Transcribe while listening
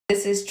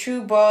This is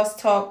Tru Boss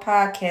Talk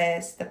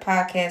Podcast, the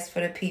podcast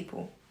for the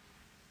people.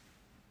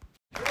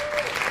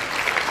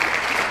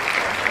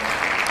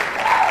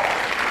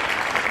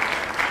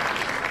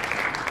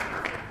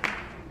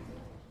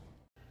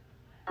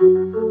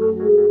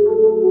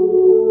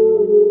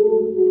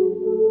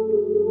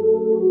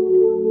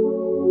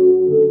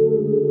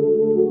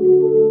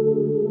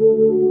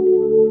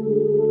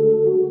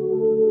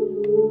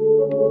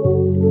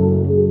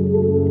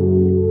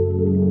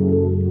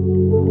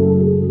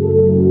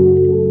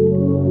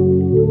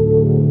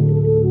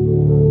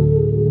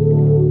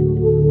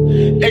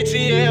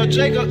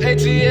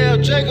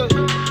 ATL Jacob.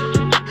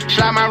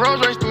 Slide my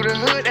Rolls Royce through the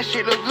hood, that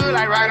shit look good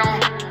like right on.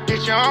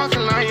 Get your own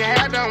salon, your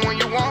hair done when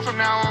you want from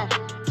now on.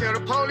 Tell the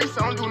police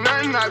I don't do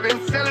nothing, I've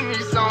been selling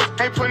these songs.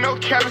 Ain't put no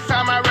cap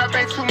inside my rap,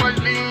 ain't too much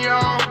leading you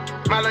on.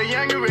 My little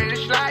youngin' ready to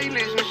slide, he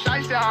listen to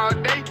shiesty all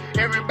day.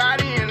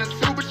 Everybody in the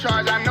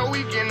supercharge, I know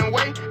we getting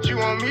away. She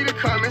want me to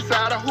come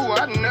inside of who?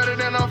 I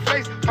nutted in her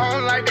face. I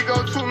don't like to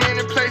go too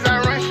many places, I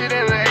run shit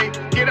in the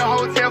A. Get a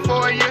hotel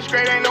for a year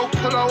straight, ain't no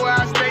pillow where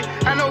I stay.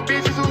 I know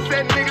bitches who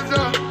set niggas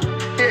up,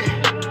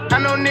 yeah. I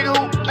know niggas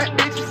who let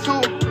bitches too,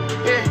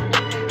 yeah.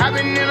 I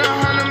been in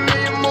 100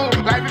 million moves,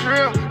 life is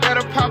real, let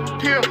her pop a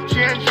pill,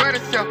 she enjoyed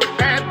herself.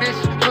 Bad bitch,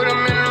 put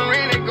them in the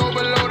ring, they go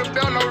below the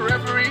belt, no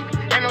referee.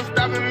 Ain't no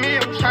stopping me,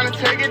 I'm trying to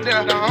take it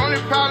there. The only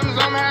problems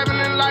I'm having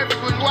in life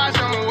is with watch,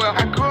 I'm well.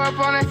 I grew up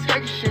on that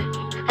fake shit,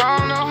 I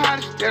don't know how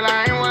to steal,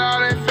 I ain't with all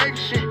that fake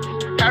shit.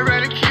 I'd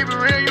rather keep it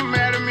real, you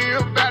mad at me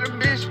about a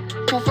bitch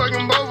who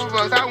fucking both of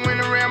us. I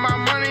went and ran my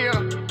money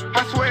up,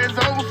 I swear it's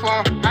over for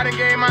him. I done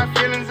gave my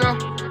feelings up,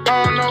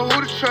 I don't know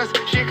who to trust.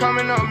 She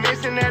coming up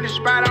missing at the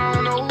spot, I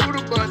don't know who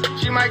to bust.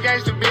 She my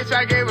gangster bitch,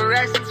 I gave her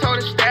racks and told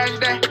her stash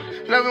that.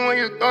 Love it when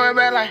you throw it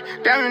back like,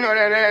 damn, you know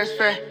that ass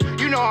fat.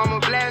 You know I'm a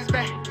blast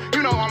back,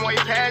 you know I'm way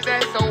past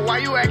that. So why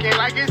you acting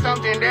like it's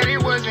something that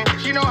it wasn't?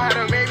 She know how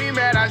to make me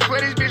mad, I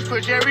swear this bitch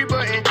push every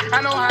button.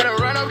 I know how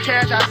to run up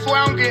cash, I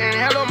swear I'm getting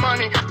hella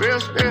money, real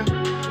spill.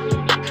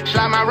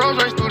 Slide my Rolls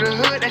Royce through the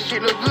hood, that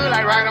shit look good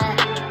like right on.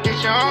 Get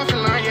your own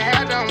salon, your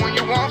hair done when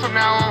you want from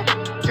now on.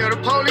 Tell the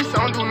police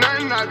I don't do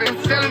nothing, I've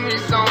been selling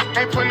these songs.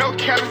 Ain't put no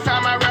cap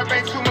inside my rap,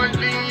 ain't too much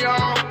leading you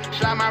on.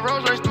 Slide my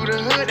Rolls Royce through the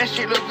hood, that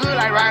shit look good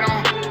like right on.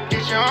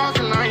 Get your own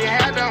salon, your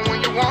hair done when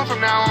you want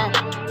from now on.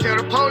 Tell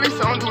the police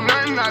I don't do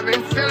nothing, I've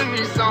been selling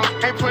these songs.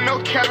 Ain't put no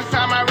cap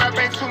inside my rap,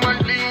 ain't too much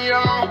leading you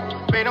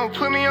on. They don't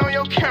put me on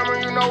your camera,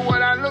 you know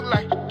what I look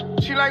like.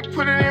 She like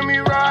put it in me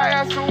raw,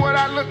 ask her what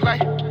I look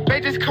like. They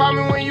just call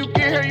me when you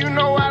get here, you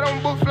know I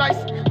don't book flights.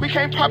 We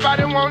can't pop out,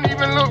 it won't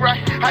even look right.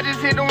 I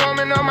just hit the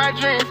woman of my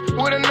dreams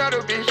with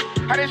another bitch.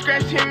 I done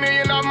scratched 10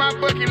 million off my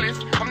bucket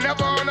list. I'm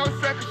never on no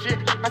sucker shit.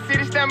 My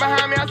city stand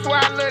behind me, I swear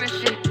I love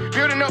this shit.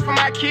 Building up for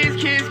my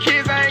kids,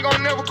 I ain't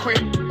gon' never quit.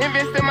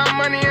 Investing my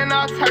money in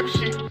all type of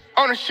shit.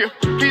 Ownership,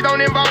 please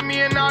don't involve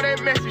me in all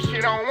that messy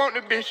shit. I don't want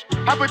the bitch.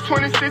 I put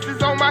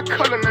 26s on my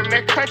color and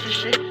that country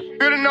shit.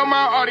 Building up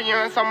my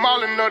audience, I'm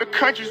all in other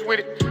countries with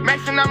it.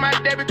 Maxing out my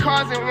debit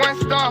cards in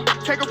 1 star.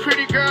 Take a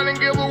pretty girl and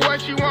give her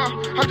what she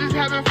want. I'm just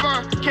having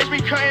fun, catch me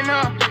cutting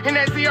up in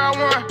that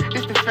ZR1.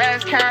 It's the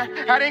fast kind,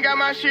 I done got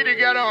my shit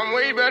together, I'm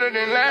way better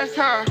than last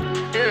time.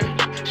 Yeah,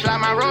 slide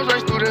my Rolls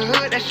Royce through the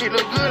hood, that shit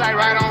look good like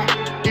right on.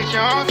 Get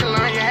your own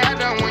salon, your hair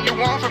done when you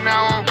want from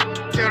now on.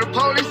 Tell the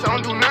police I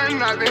don't do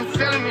nothing, I've been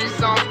selling these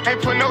songs.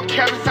 Ain't put no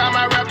cap inside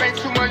my rap, ain't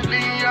too much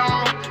leading you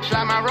on.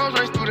 Slide my Rolls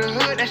Royce through the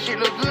hood, that shit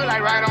look good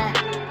like right on.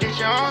 Get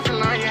your own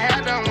salon, your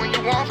hair done when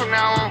you want from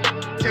now on.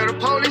 Tell the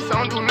police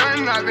I don't do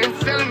nothing, I've been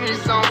selling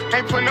these songs.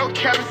 Ain't put no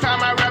cap inside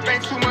my rap,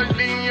 ain't too much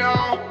leading you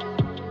on.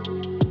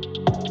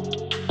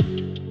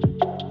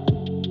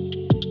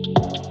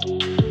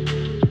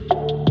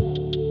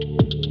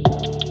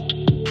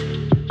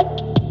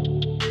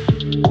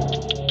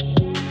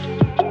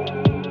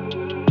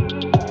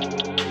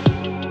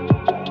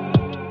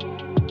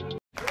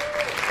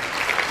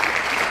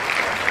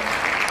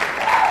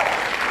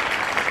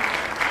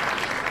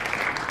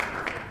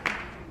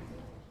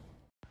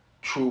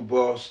 Tru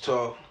Boss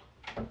Talk,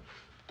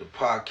 the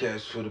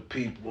podcast for the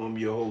people. I'm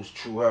your host,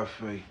 Tru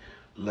Hefe.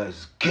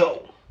 Let's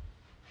go.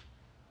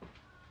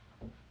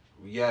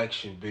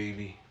 Reaction,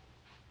 baby.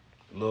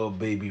 Lil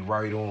Baby,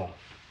 right on.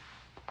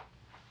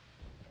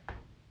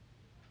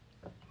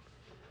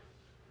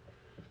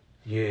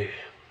 Yeah.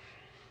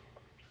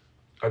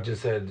 I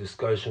just had a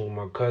discussion with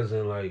my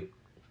cousin like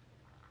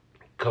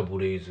a couple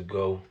days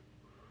ago.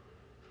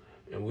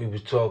 And we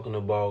was talking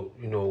about,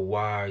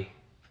 why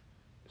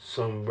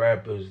some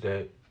rappers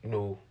that,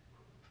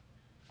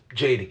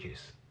 Jadakiss.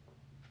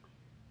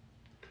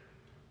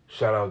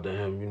 Shout out to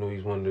him,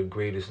 he's one of the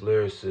greatest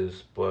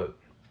lyricists, but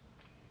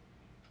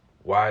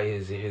why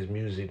is his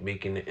music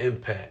making an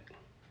impact?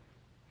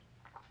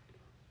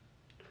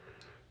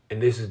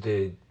 And this is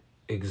the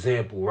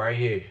example right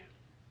here.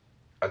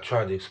 I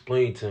tried to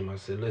explain to him, I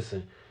said,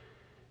 listen,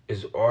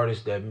 it's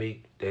artists that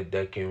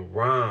that can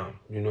rhyme,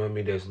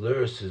 that's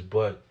lyricists,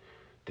 but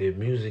their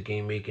music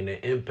ain't making an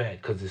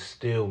impact because it's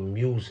still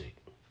music.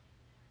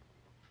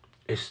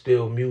 It's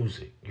still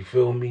music. You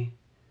feel me?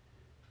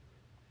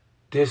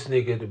 This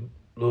nigga,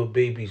 Lil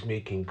Baby's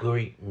making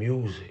great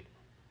music,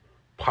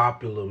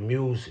 popular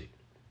music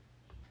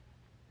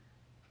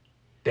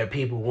that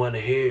people want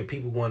to hear,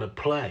 people want to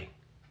play.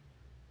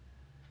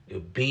 The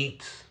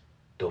beats,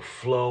 the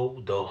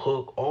flow, the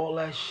hook, all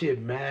that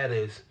shit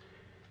matters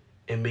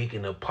in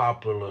making a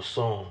popular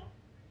song,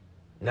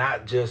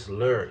 not just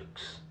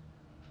lyrics.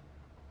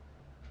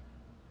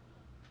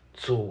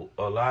 So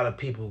a lot of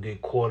people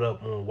get caught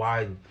up on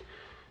why,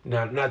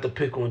 not to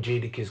pick on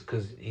Jadakiss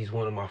because he's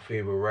one of my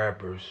favorite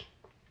rappers,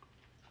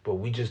 but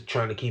we just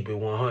trying to keep it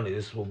 100.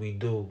 This is what we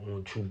do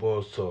on Tru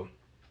Boss Talk.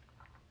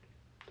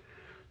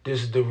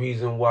 This is the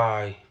reason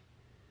why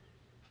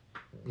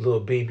Lil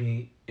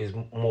Baby is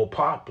more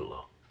popular,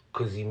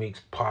 because he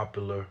makes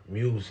popular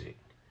music.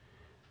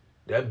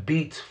 That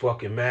beats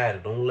fucking matter.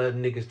 Don't let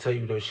niggas tell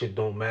you that shit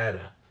don't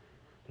matter.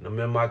 And I'm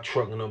in my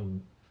truck and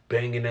I'm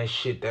banging that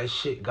shit. That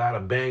shit gotta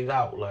bang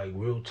out. Like,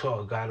 real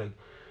talk. Gotta,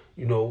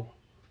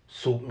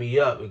 suit me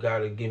up. It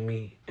gotta get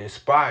me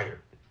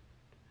inspired.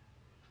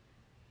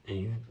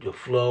 And your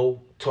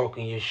flow,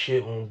 talking your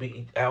shit on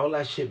beat, all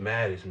that shit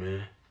matters,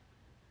 man.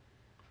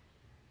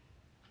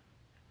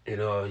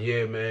 And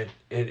yeah, man.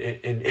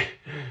 And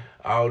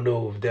I don't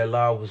know if that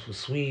line was for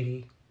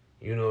Sweetie.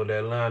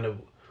 That line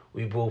of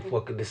we both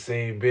fucking the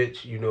same bitch.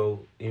 Him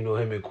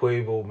and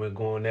Quavo been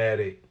going at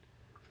it.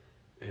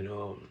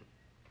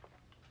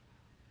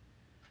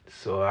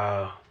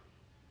 So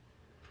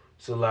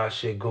it's a lot of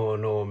shit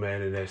going on,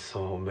 man, in that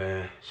song,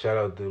 man. Shout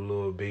out to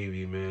Lil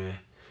Baby, man.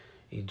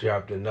 He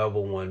dropped another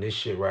one. This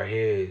shit right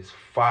here is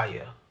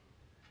fire.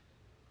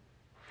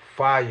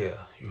 Fire,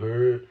 you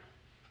heard?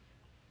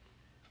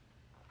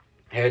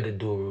 Had to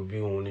do a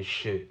review on this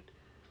shit.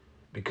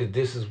 Because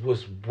this is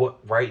what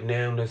right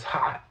now that's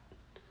hot.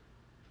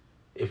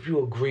 If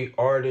you're a great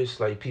artist,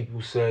 like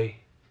people say,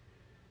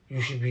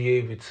 you should be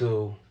able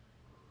to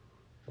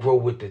grow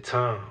with the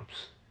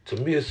times. To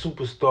me, a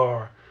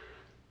superstar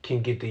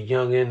can get the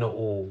young and the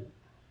old.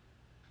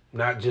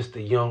 Not just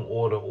the young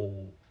or the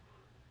old.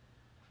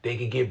 They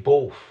can get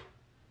both.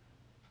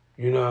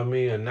 You know what I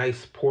mean? A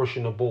nice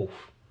portion of both.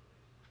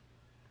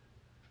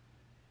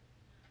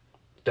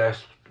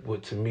 That's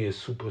what, to me, a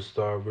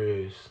superstar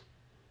is.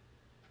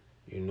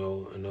 And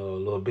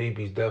Lil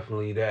Baby's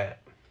definitely that.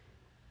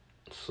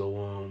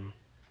 So,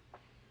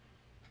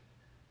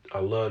 I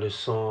love this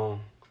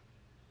song.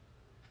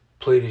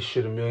 Play this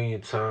shit a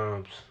million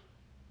times.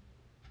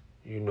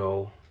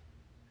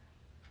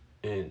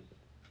 And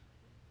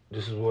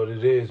this is what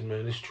it is,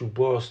 man. This Tru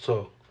Boss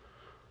Talk.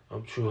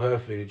 I'm Tru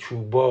Hefe, the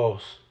Tru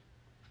Boss.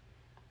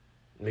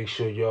 Make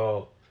sure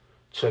y'all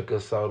check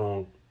us out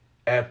on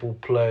Apple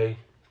Play,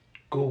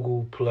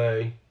 Google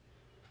Play,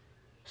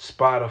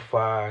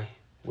 Spotify,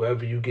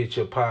 wherever you get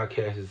your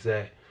podcasts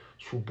at.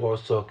 Tru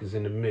Boss Talk is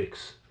in the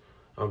mix.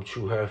 I'm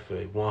Tru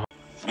Hefe.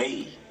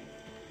 Me,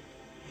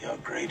 your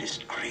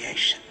greatest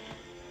creation.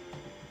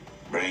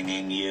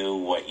 Bringing you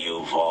what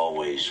you've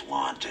always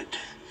wanted.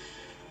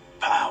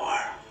 Power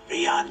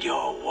beyond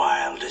your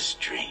wildest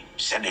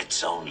dreams, and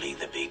it's only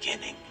the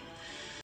beginning.